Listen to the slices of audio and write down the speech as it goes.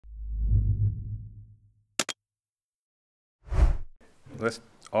Let's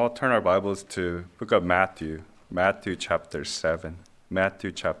all turn our Bibles to book of Matthew, Matthew chapter 7.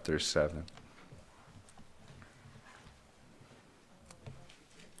 Matthew chapter 7.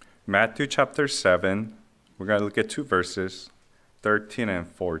 Matthew chapter 7, we're going to look at two verses, 13 and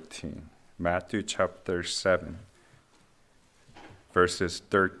 14. Matthew chapter 7, verses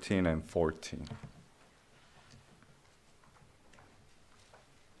 13 and 14.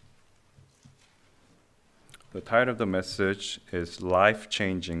 The title of the message is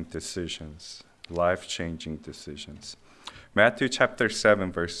Life-Changing Decisions. Life-Changing Decisions. Matthew chapter 7,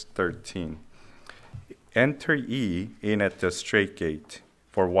 verse 13. Enter ye in at the strait gate,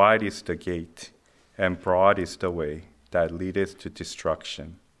 for wide is the gate, and broad is the way that leadeth to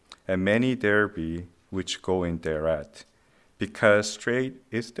destruction, and many there be which go in thereat. Because strait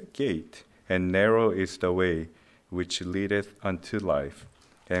is the gate, and narrow is the way which leadeth unto life,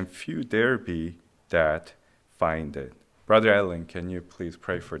 and few there be that find it. Brother Ellen, can you please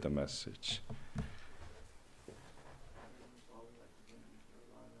pray for the message?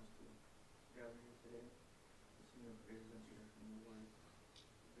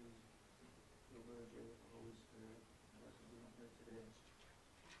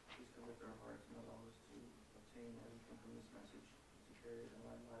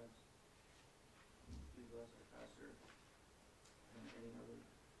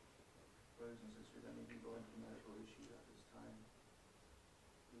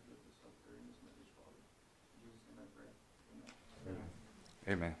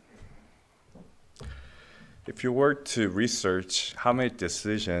 Amen. If you were to research how many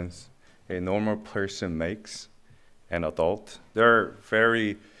decisions a normal person makes, an adult, there are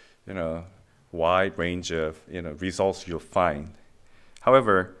very, wide range of, results you'll find.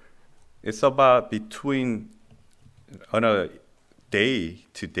 However, it's about on a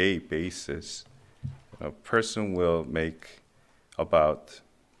day-to-day basis, a person will make about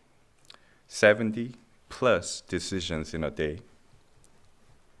 70 plus decisions in a day.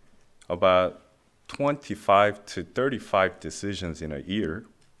 About 25 to 35 decisions in a year,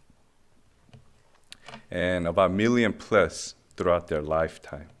 and about 1 million plus throughout their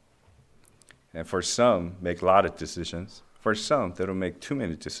lifetime. And for some, make a lot of decisions. For some, they don't make too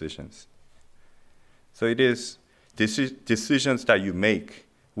many decisions. So it is decisions that you make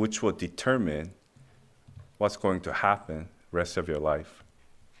which will determine what's going to happen the rest of your life.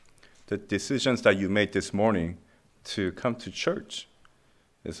 The decisions that you made this morning to come to church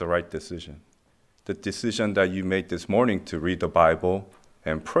is the right decision. The decision that you made this morning to read the Bible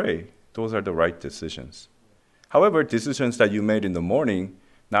and pray, those are the right decisions. However, decisions that you made in the morning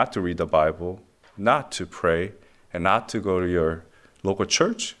not to read the Bible, not to pray, and not to go to your local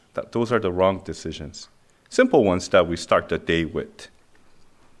church, those are the wrong decisions. Simple ones that we start the day with.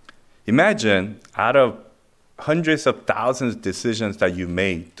 Imagine out of hundreds of thousands of decisions that you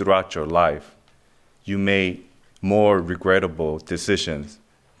made throughout your life, you made more regrettable decisions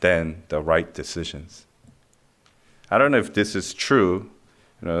than the right decisions. I don't know if this is true.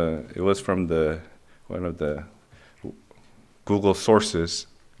 It was from one of the Google sources,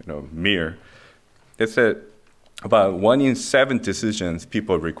 Mir. It said about 1 in 7 decisions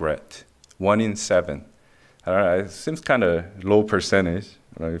people regret. 1 in 7. I don't know, it seems kind of low percentage.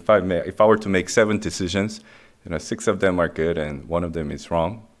 If I were to make 7 decisions, 6 of them are good and 1 of them is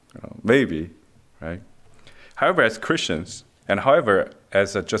wrong. Maybe, right? However, as Christians, and however,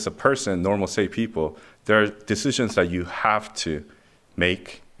 as just a person, normal, people, there are decisions that you have to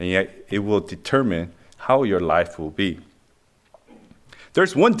make, and yet it will determine how your life will be.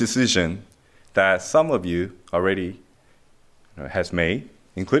 There's one decision that some of you already has made,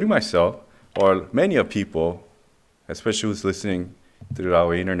 including myself, or many of people, especially who's listening through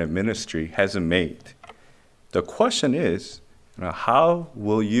our internet ministry, hasn't made. The question is, how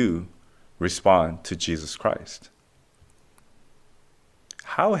will you respond to Jesus Christ?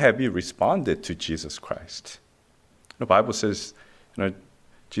 How have you responded to Jesus Christ? The Bible says,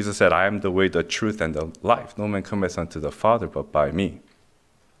 Jesus said, I am the way, the truth, and the life. No man cometh unto the Father but by me.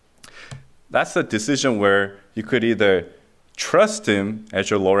 That's a decision where you could either trust him as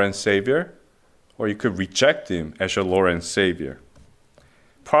your Lord and Savior, or you could reject him as your Lord and Savior.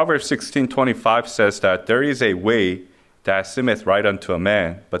 Proverbs 16:25 says that there is a way that seemeth right unto a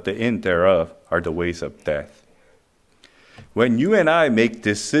man, but the end thereof are the ways of death. When you and I make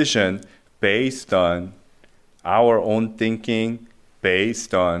decisions based on our own thinking,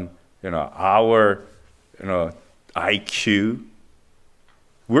 based on our IQ,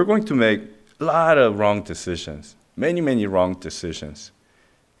 we're going to make a lot of wrong decisions, many wrong decisions.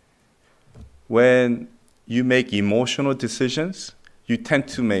 When you make emotional decisions, you tend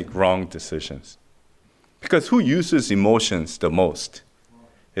to make wrong decisions. Because who uses emotions the most?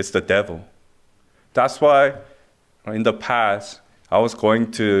 It's the devil. That's why in the past, I was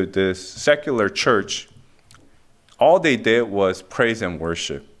going to this secular church. All they did was praise and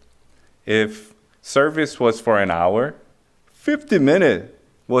worship. If service was for an hour, 50 minutes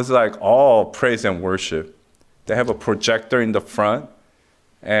was like all praise and worship. They have a projector in the front,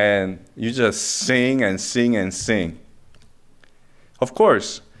 and you just sing and sing and sing. Of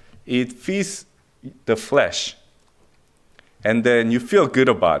course, it feeds the flesh, and then you feel good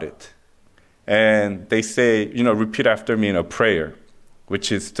about it. And they say, repeat after me in a prayer,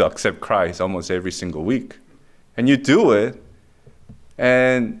 which is to accept Christ almost every single week. And you do it,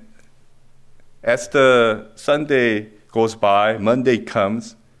 and as the Sunday goes by, Monday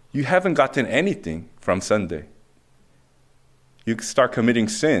comes, you haven't gotten anything from Sunday. You start committing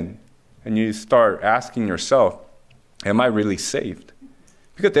sin, and you start asking yourself, am I really saved?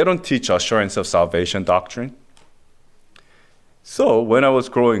 Because they don't teach assurance of salvation doctrine. So when I was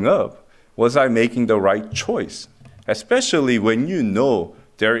growing up, was I making the right choice? Especially when you know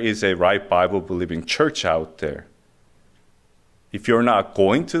there is a right Bible-believing church out there. If you're not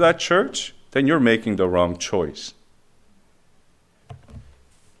going to that church, then you're making the wrong choice.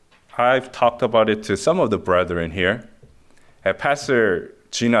 I've talked about it to some of the brethren here. At Pastor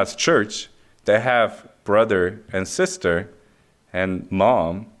Gina's church, they have brother and sister and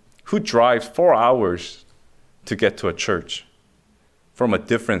mom who drives 4 hours to get to a church from a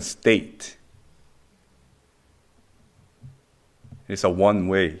different state. It's a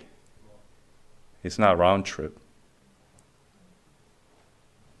one-way. It's not round trip.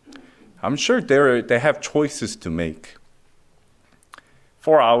 I'm sure they have choices to make.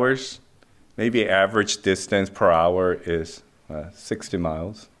 4 hours, maybe average distance per hour is 60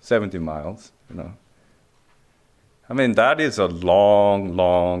 miles, 70 miles, I mean, that is a long,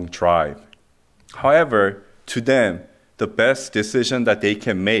 long drive. However, to them, the best decision that they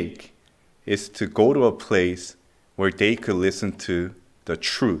can make is to go to a place where they could listen to the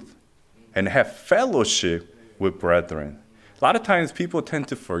truth and have fellowship with brethren. A lot of times people tend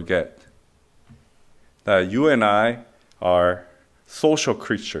to forget that you and I are social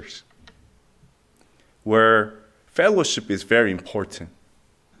creatures where fellowship is very important.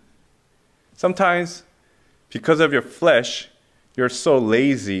 Sometimes, because of your flesh, you're so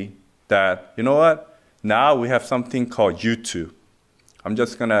lazy that, you know what? Now we have something called YouTube. I'm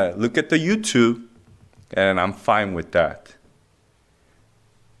just going to look at the YouTube, and I'm fine with that.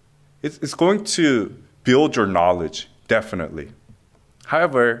 It's going to build your knowledge, definitely.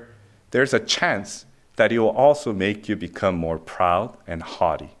 However, there's a chance that it will also make you become more proud and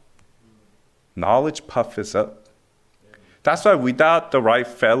haughty. Knowledge puffs up. That's why without the right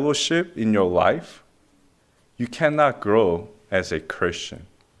fellowship in your life, you cannot grow as a Christian.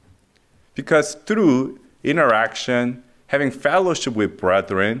 Because through interaction, having fellowship with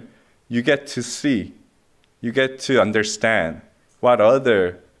brethren, you get to see, you get to understand what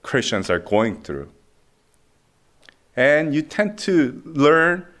other Christians are going through. And you tend to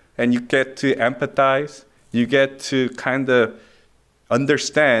learn, and you get to empathize, you get to kind of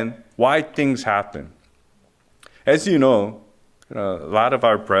understand why things happen. As you know, a lot of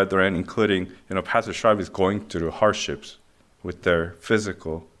our brethren, including Pastor Schwab, is going through hardships with their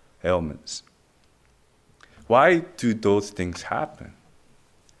physical ailments. Why do those things happen?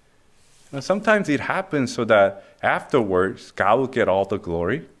 Sometimes it happens so that afterwards, God will get all the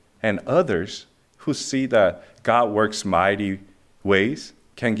glory, and others who see that God works mighty ways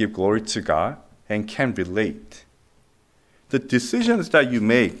can give glory to God and can relate. The decisions that you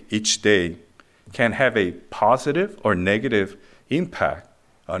make each day can have a positive or negative impact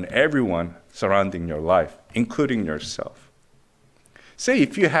on everyone surrounding your life, including yourself. Say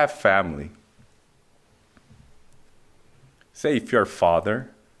if you have family, say if you're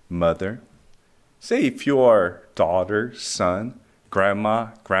father, mother, say if you are daughter, son, grandma,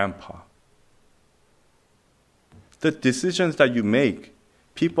 grandpa. The decisions that you make,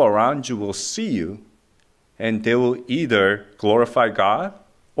 people around you will see you, and they will either glorify God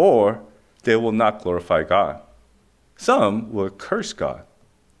or they will not glorify God. Some will curse God.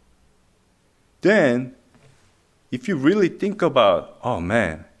 Then, if you really think about, oh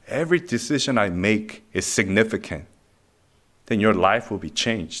man, every decision I make is significant, then your life will be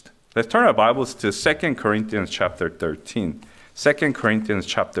changed. Let's turn our Bibles to 2 Corinthians chapter 13. 2 Corinthians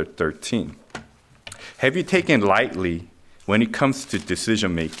chapter 13. Have you taken lightly when it comes to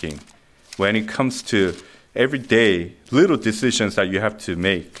decision making, when it comes to everyday little decisions that you have to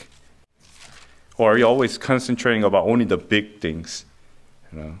make? Or are you always concentrating about only the big things,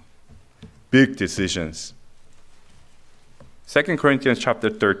 big decisions? 2 Corinthians chapter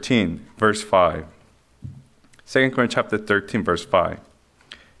 13, verse 5. 2 Corinthians chapter 13, verse 5.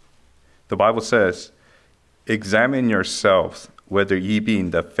 The Bible says, examine yourselves whether ye be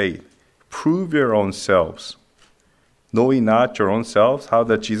in the faith. Prove your own selves. Know ye not your own selves how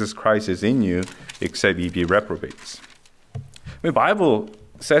that Jesus Christ is in you, except ye be reprobates. The Bible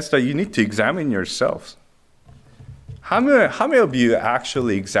says that you need to examine yourselves. How many of you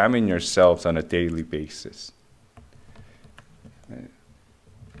actually examine yourselves on a daily basis?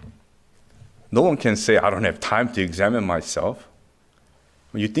 No one can say, I don't have time to examine myself.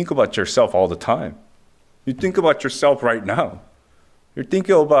 You think about yourself all the time. You think about yourself right now. You're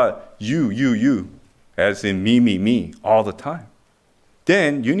thinking about you, as in me, all the time.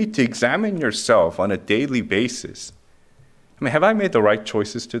 Then you need to examine yourself on a daily basis. I mean, have I made the right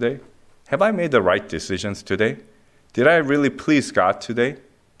choices today? Have I made the right decisions today? Did I really please God today?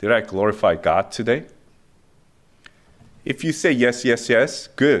 Did I glorify God today? If you say yes,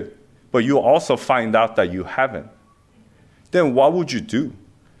 good. But you also find out that you haven't. Then what would you do?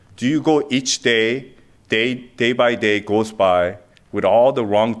 Do you go each day by day goes by with all the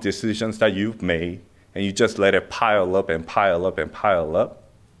wrong decisions that you've made, and you just let it pile up and pile up and pile up?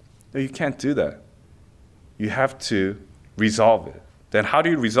 No, you can't do that. You have to resolve it. Then how do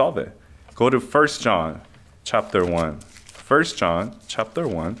you resolve it? Go to 1 John chapter 1. 1 John chapter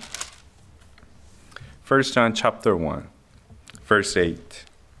 1. 1 John chapter 1, verse 8.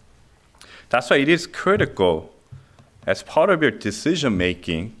 That's why it is critical as part of your decision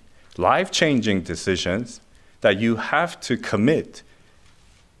making, life-changing decisions, that you have to commit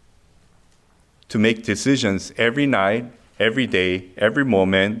to make decisions every night, every day, every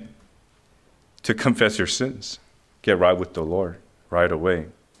moment, to confess your sins. Get right with the Lord right away.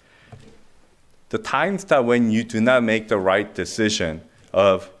 The times that when you do not make the right decision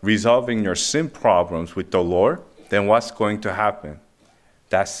of resolving your sin problems with the Lord, then what's going to happen?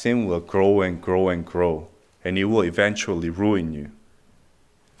 That sin will grow and grow and grow, and it will eventually ruin you.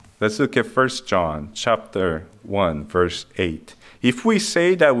 Let's look at 1 John chapter 1, verse 8. If we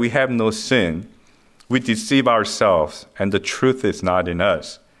say that we have no sin, we deceive ourselves, and the truth is not in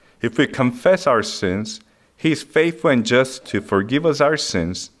us. If we confess our sins, he is faithful and just to forgive us our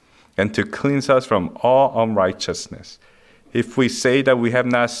sins and to cleanse us from all unrighteousness. If we say that we have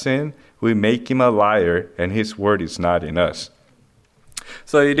not sinned, we make him a liar, and his word is not in us.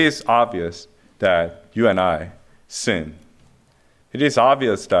 So it is obvious that you and I sin. It is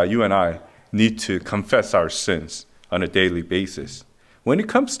obvious that you and I need to confess our sins on a daily basis. When it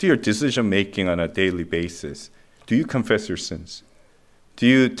comes to your decision making on a daily basis, do you confess your sins? Do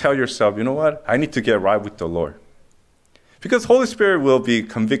you tell yourself, you know what, I need to get right with the Lord? Because Holy Spirit will be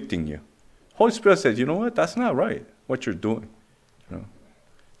convicting you. Holy Spirit says, you know what, that's not right, what you're doing. You know,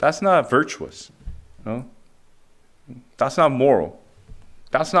 that's not virtuous. You know? That's not moral.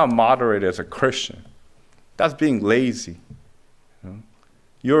 That's not moderate as a Christian. That's being lazy. You know?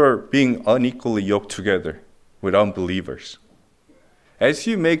 You're being unequally yoked together with unbelievers. As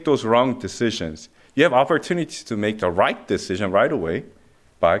you make those wrong decisions, you have opportunities to make the right decision right away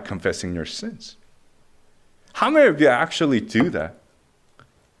by confessing your sins. How many of you actually do that?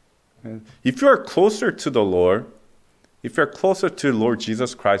 If you're closer to the Lord, if you're closer to Lord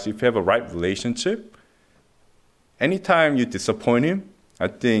Jesus Christ, if you have a right relationship, anytime you disappoint him, I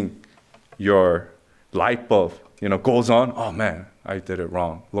think your light bulb, goes on. Oh man, I did it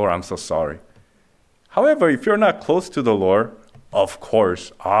wrong. Lord, I'm so sorry. However, if you're not close to the Lord, of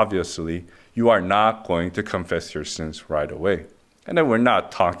course, obviously, you are not going to confess your sins right away. And then we're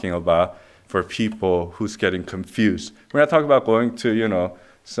not talking about for people who's getting confused. We're not talking about going to,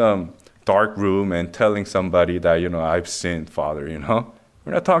 some dark room and telling somebody that, I've sinned, Father,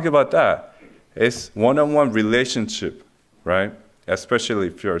 We're not talking about that. It's one-on-one relationship, right? Especially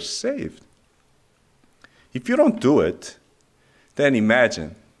if you're saved. If you don't do it, then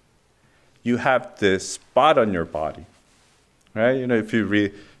imagine you have this spot on your body, right? If you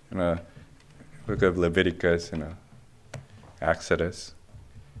read, look at Leviticus, Exodus,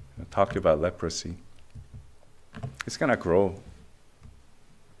 talk about leprosy. It's going to grow.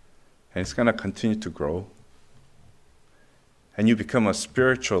 And it's going to continue to grow. And you become a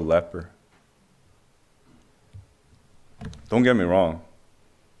spiritual leper. Don't get me wrong.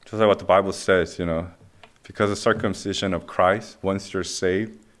 Just like what the Bible says, because of circumcision of Christ, once you're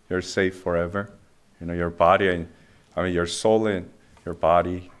saved forever. Your body, your soul and your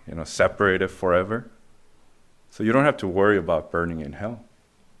body, separated forever. So you don't have to worry about burning in hell.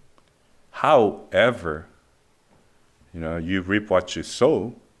 However, you reap what you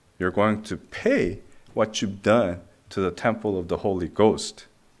sow. You're going to pay what you've done to the temple of the Holy Ghost,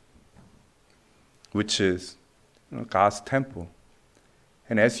 which is God's temple.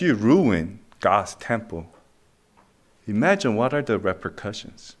 And as you ruin God's temple, imagine what are the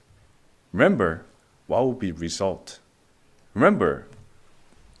repercussions. remember what will be result. Remember,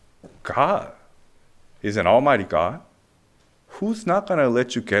 God is an almighty God who's not going to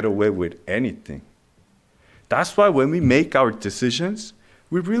let you get away with anything. That's why when we make our decisions,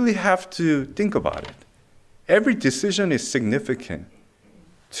 we really have to think about it. Every decision is significant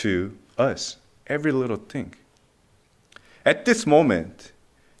to us, every little thing. At this moment,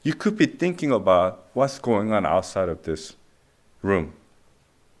 you could be thinking about what's going on outside of this room.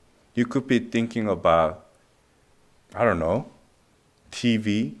 You could be thinking about, I don't know,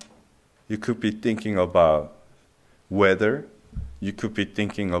 TV. You could be thinking about weather. You could be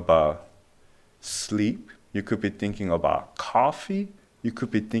thinking about sleep. You could be thinking about coffee. You could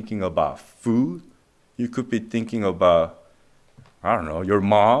be thinking about food. You could be thinking about, I don't know, your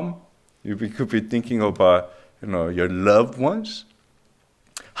mom. You could be thinking about, your loved ones.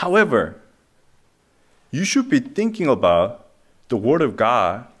 However, you should be thinking about the Word of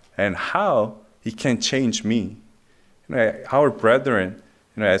God and how it can change me. Our brethren,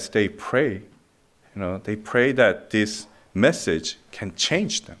 as they pray, they pray that this message can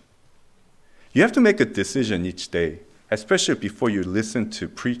change them. You have to make a decision each day, especially before you listen to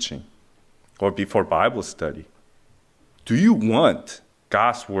preaching or before Bible study. Do you want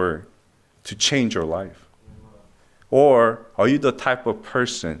God's Word to change your life? Or are you the type of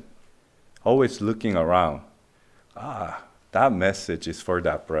person always looking around? That message is for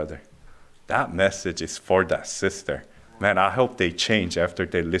that brother. That message is for that sister. Man, I hope they change after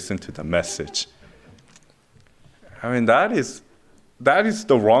they listen to the message. That is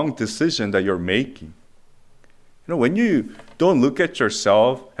the wrong decision that you're making. When you don't look at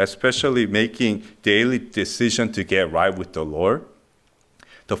yourself, especially making daily decision to get right with the Lord,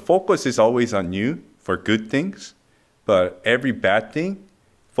 the focus is always on you for good things, but every bad thing,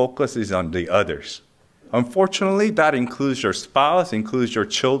 focus is on the others. Unfortunately, that includes your spouse, includes your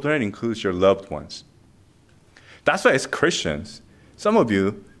children, includes your loved ones. That's why as Christians, some of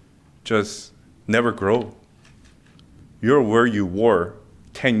you just never grow. You're where you were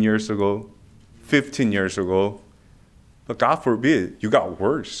 10 years ago, 15 years ago, but God forbid, you got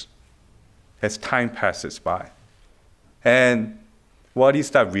worse as time passes by. And what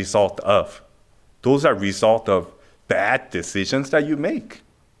is that result of? Those are result of bad decisions that you make.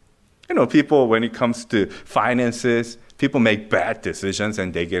 People, when it comes to finances, people make bad decisions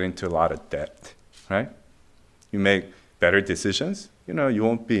and they get into a lot of debt, right? You make better decisions, you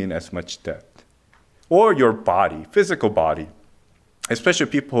won't be in as much debt. Or your body, physical body, especially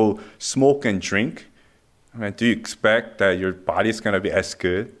people who smoke and drink. Do you expect that your body is going to be as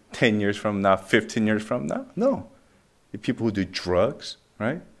good 10 years from now, 15 years from now? No. The people who do drugs,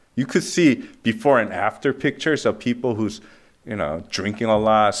 right? You could see before and after pictures of people who's, drinking a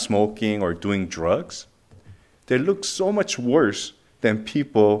lot, smoking, or doing drugs. They look so much worse than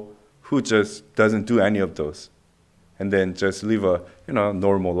people who just doesn't do any of those and then just live a,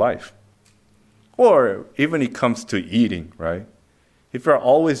 normal life. Or even it comes to eating, right? If you're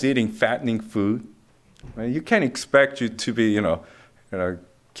always eating fattening food, right, you can't expect you to be,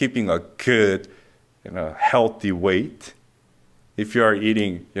 keeping a good, healthy weight. If you are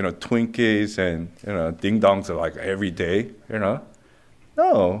eating, Twinkies and, ding-dongs like every day,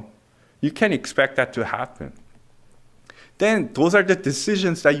 no, you can't expect that to happen. Then those are the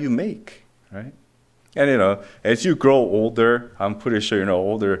decisions that you make, right? And, as you grow older, I'm pretty sure,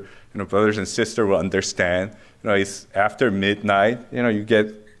 older, brothers and sisters will understand, it's after midnight, you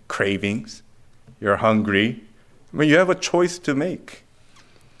get cravings, you're hungry. You have a choice to make.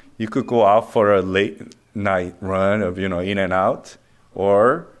 You could go out for a late night run of, in and out,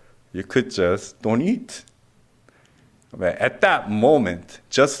 or you could just don't eat. But at that moment,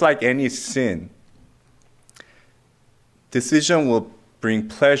 just like any sin, decision will bring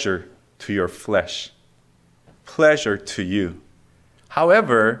pleasure to your flesh, pleasure to you.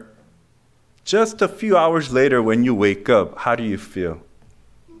 However, just a few hours later when you wake up, how do you feel?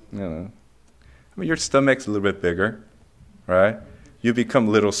 Your stomach's a little bit bigger, right? You become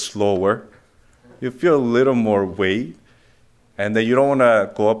a little slower. You feel a little more weight, and then you don't want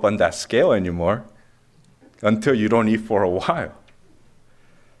to go up on that scale anymore until you don't eat for a while.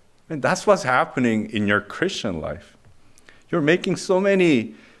 And that's what's happening in your Christian life. You're making so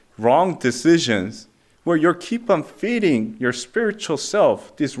many wrong decisions where you keep on feeding your spiritual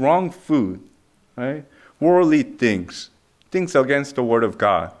self this wrong food, right? Worldly things, things against the Word of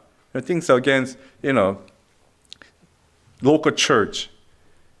God, things against, local church,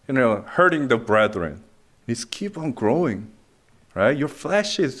 hurting the brethren. It's keep on growing, right? Your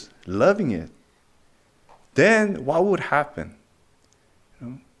flesh is loving it. Then what would happen?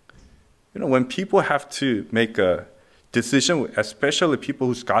 When people have to make a decision, especially people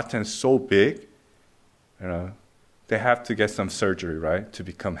who's gotten so big, they have to get some surgery, right, to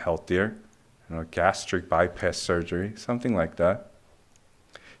become healthier, gastric bypass surgery, something like that.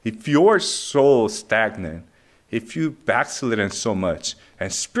 If you're so stagnant, if you backslidden so much,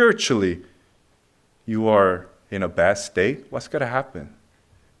 and spiritually you are in a bad state, what's going to happen?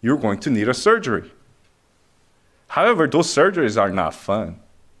 You're going to need a surgery. However, those surgeries are not fun.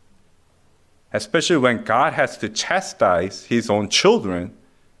 Especially when God has to chastise his own children.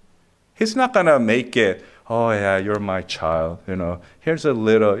 He's not going to make it, oh yeah, you're my child. Here's a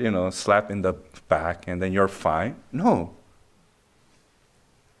little, slap in the back and then you're fine. No.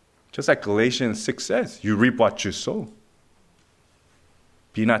 Just like Galatians 6 says, you reap what you sow.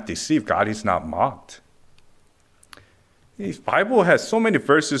 Be not deceived, God is not mocked. The Bible has so many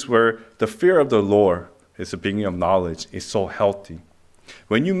verses where the fear of the Lord is the beginning of knowledge. It's so healthy.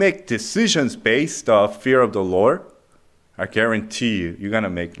 When you make decisions based off fear of the Lord, I guarantee you're going to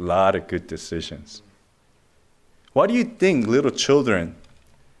make a lot of good decisions. Why do you think little children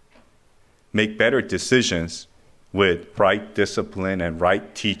make better decisions with right discipline and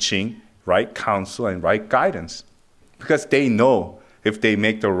right teaching, right counsel, and right guidance? Because they know if they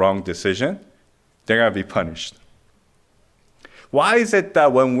make the wrong decision, they're going to be punished. Why is it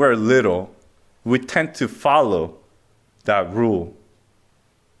that when we're little, we tend to follow that rule?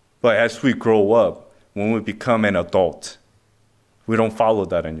 But as we grow up, when we become an adult, we don't follow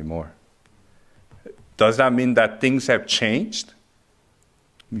that anymore. Does that mean that things have changed?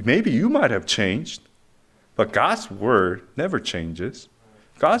 Maybe you might have changed, but God's word never changes.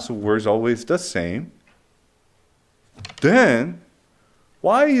 God's word is always the same. Then,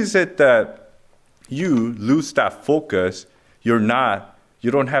 why is it that you lose that focus? You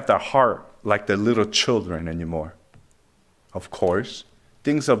don't have that heart like the little children anymore. Of course,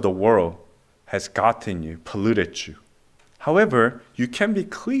 things of the world has gotten you, polluted you. However, you can be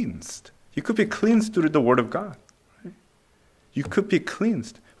cleansed. You could be cleansed through the word of God. Right? You could be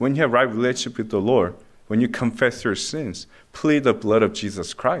cleansed when you have right relationship with the Lord, when you confess your sins, plead the blood of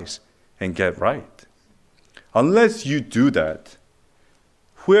Jesus Christ, and get right. Unless you do that,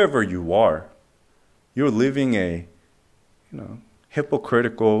 whoever you are, you're living a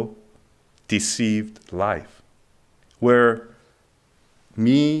hypocritical, deceived life where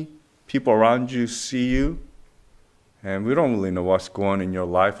people around you see you, and we don't really know what's going on in your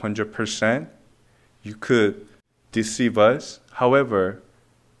life 100%. You could deceive us. However,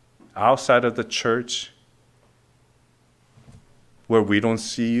 outside of the church, where we don't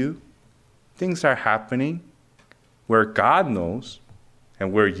see you, things are happening where God knows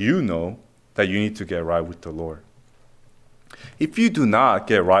and where you know that you need to get right with the Lord. If you do not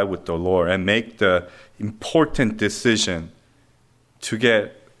get right with the Lord and make the important decision to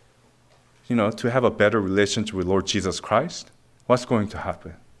get, to have a better relationship with Lord Jesus Christ, what's going to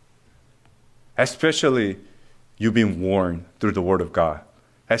happen? Especially you've been warned through the Word of God,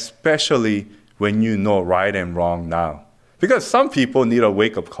 especially when you know right and wrong now. Because some people need a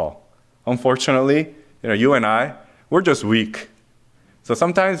wake-up call. Unfortunately, you and I, we're just weak. So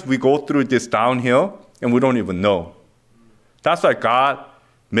sometimes we go through this downhill and we don't even know. That's why God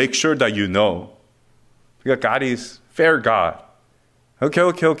makes sure that you know. Because God is fair God.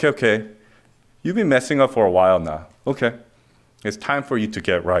 Okay. You've been messing up for a while now. Okay. It's time for you to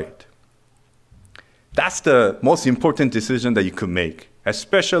get right. That's the most important decision that you could make,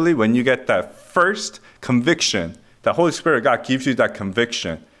 especially when you get that first conviction. The Holy Spirit, God gives you that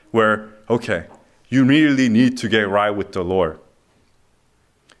conviction where, okay, you really need to get right with the Lord.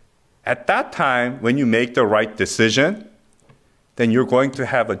 At that time, when you make the right decision, then you're going to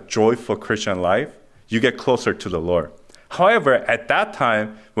have a joyful Christian life. You get closer to the Lord. However, at that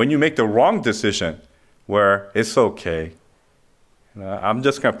time, when you make the wrong decision, where it's okay, I'm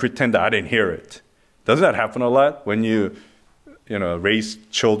just going to pretend that I didn't hear it. Doesn't that happen a lot when you raise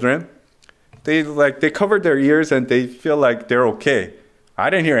children? They cover their ears and they feel like they're okay. I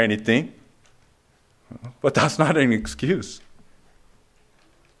didn't hear anything. But that's not an excuse.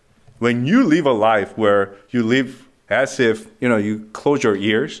 When you live a life where you live as if, you close your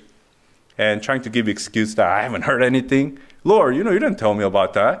ears and trying to give excuse that I haven't heard anything. Lord, you didn't tell me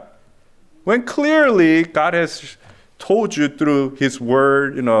about that. When clearly God has told you through his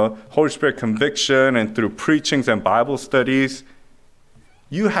word, Holy Spirit conviction and through preachings and Bible studies,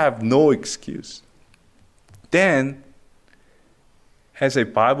 you have no excuse. Then, as a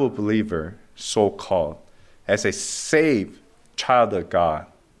Bible believer, so-called, as a saved child of God,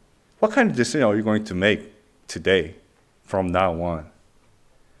 what kind of decision are you going to make today from now on?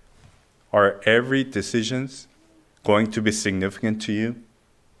 Are every decisions going to be significant to you?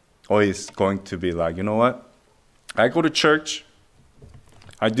 Or is going to be like, you know what? I go to church.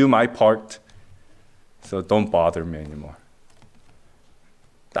 I do my part. So don't bother me anymore.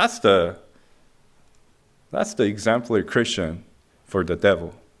 That's the exemplary Christian for the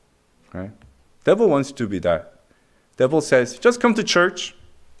devil, right? Devil wants to be that. Devil says, just come to church,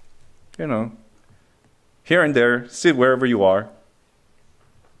 here and there, sit wherever you are,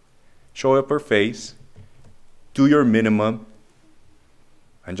 show up your face, do your minimum,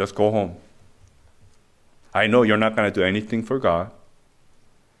 and just go home. I know you're not going to do anything for God.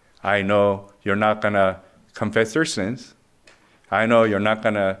 I know you're not going to confess your sins. I know you're not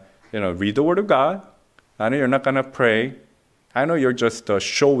going to, read the Word of God. I know you're not going to pray. I know you're just a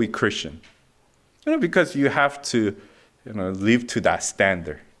showy Christian. Because you have to, live to that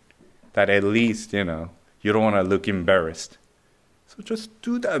standard. That at least, you don't want to look embarrassed. So just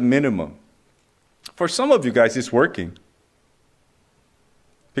do that minimum. For some of you guys, it's working.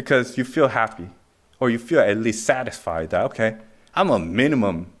 Because you feel happy. Or you feel at least satisfied that, okay, I'm a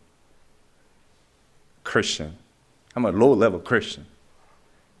minimum Christian. I'm a low-level Christian.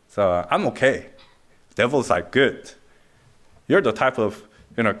 So I'm okay. Devil's like, good. You're the type of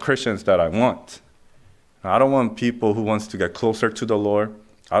Christians that I want. I don't want people who wants to get closer to the Lord.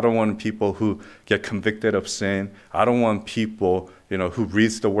 I don't want people who get convicted of sin. I don't want people, who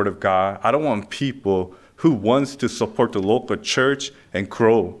reads the Word of God. I don't want people who wants to support the local church and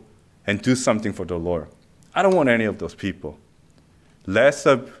grow and do something for the Lord. I don't want any of those people. Less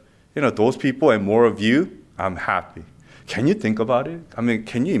of, those people and more of you, I'm happy. Can you think about it? I mean,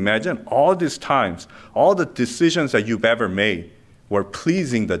 can you imagine all these times, all the decisions that you've ever made were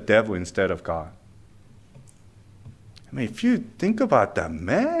pleasing the devil instead of God? I mean, if you think about that,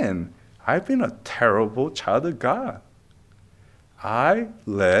 man, I've been a terrible child of God. I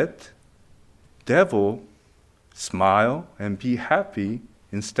let devil smile and be happy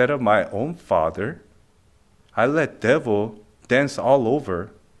instead of my own Father. I let devil dance all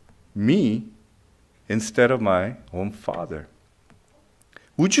over me instead of my own Father.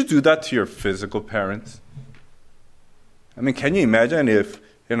 Would you do that to your physical parents? I mean, can you imagine if,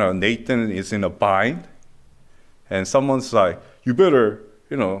 Nathan is in a bind and someone's like, you better,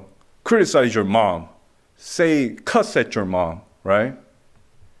 criticize your mom, cuss at your mom, right?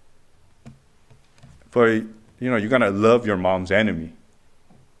 But, you're going to love your mom's enemy.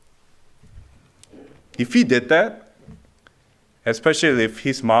 If he did that, especially if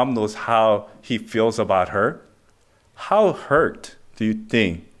his mom knows how he feels about her, how hurt do you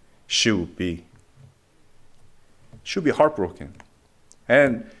think she would be? She'll be heartbroken.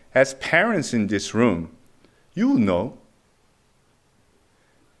 And as parents in this room, you know,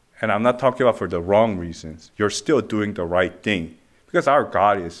 and I'm not talking about for the wrong reasons, you're still doing the right thing because our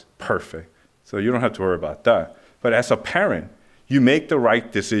God is perfect. So you don't have to worry about that. But as a parent, you make the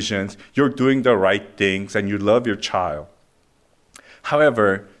right decisions, you're doing the right things, and you love your child.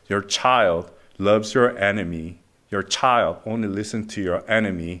 However, your child loves your enemy. Your child only listens to your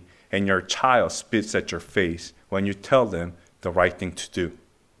enemy, and your child spits at your face when you tell them the right thing to do.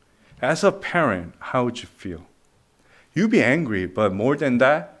 As a parent, how would you feel? You'd be angry, but more than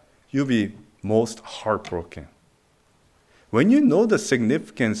that, you'd be most heartbroken. When you know the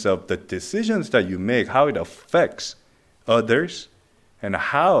significance of the decisions that you make, how it affects others, and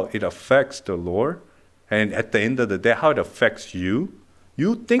how it affects the Lord, and at the end of the day, how it affects you,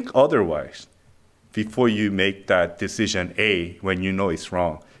 you think otherwise before you make that decision A when you know it's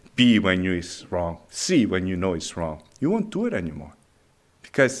wrong, B when you know it's wrong, C when you know it's wrong. You won't do it anymore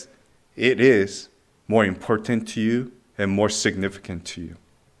because it is more important to you and more significant to you.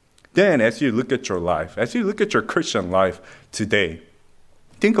 Then as you look at your life, as you look at your Christian life today,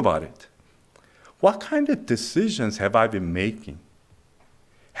 think about it. What kind of decisions have I been making?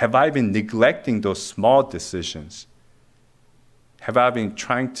 Have I been neglecting those small decisions? Have I been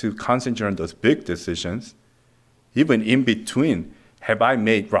trying to concentrate on those big decisions? Even in between, have I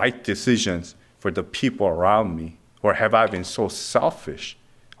made right decisions for the people around me? Or have I been so selfish,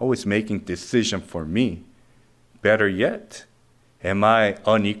 always making decisions for me? Better yet, am I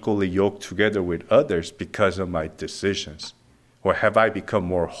unequally yoked together with others because of my decisions? Or have I become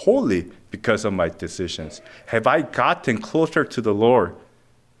more holy because of my decisions? Have I gotten closer to the Lord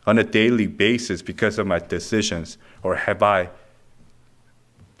on a daily basis because of my decisions? Or have I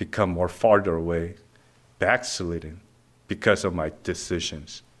become more farther away, backsliding because of my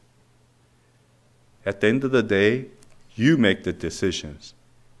decisions? At the end of the day, you make the decisions.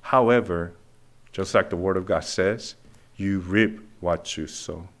 However, just like the Word of God says, you reap what you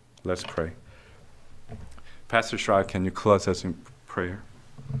sow. Let's pray. Pastor Shra, can you close us in prayer?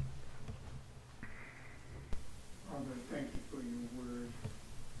 Father, thank you for your word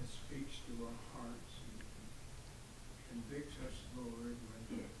that speaks to our hearts.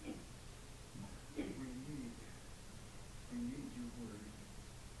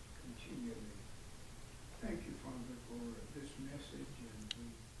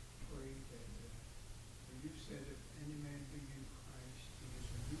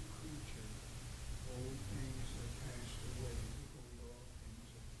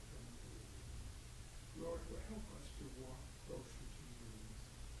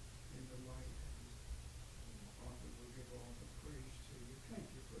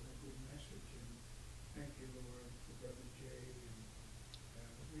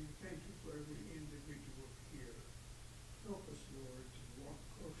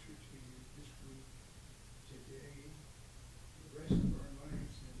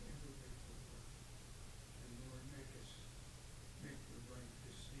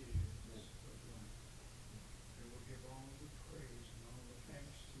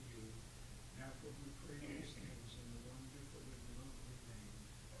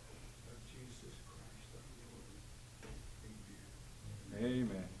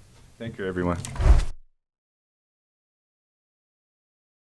 Thank you, everyone.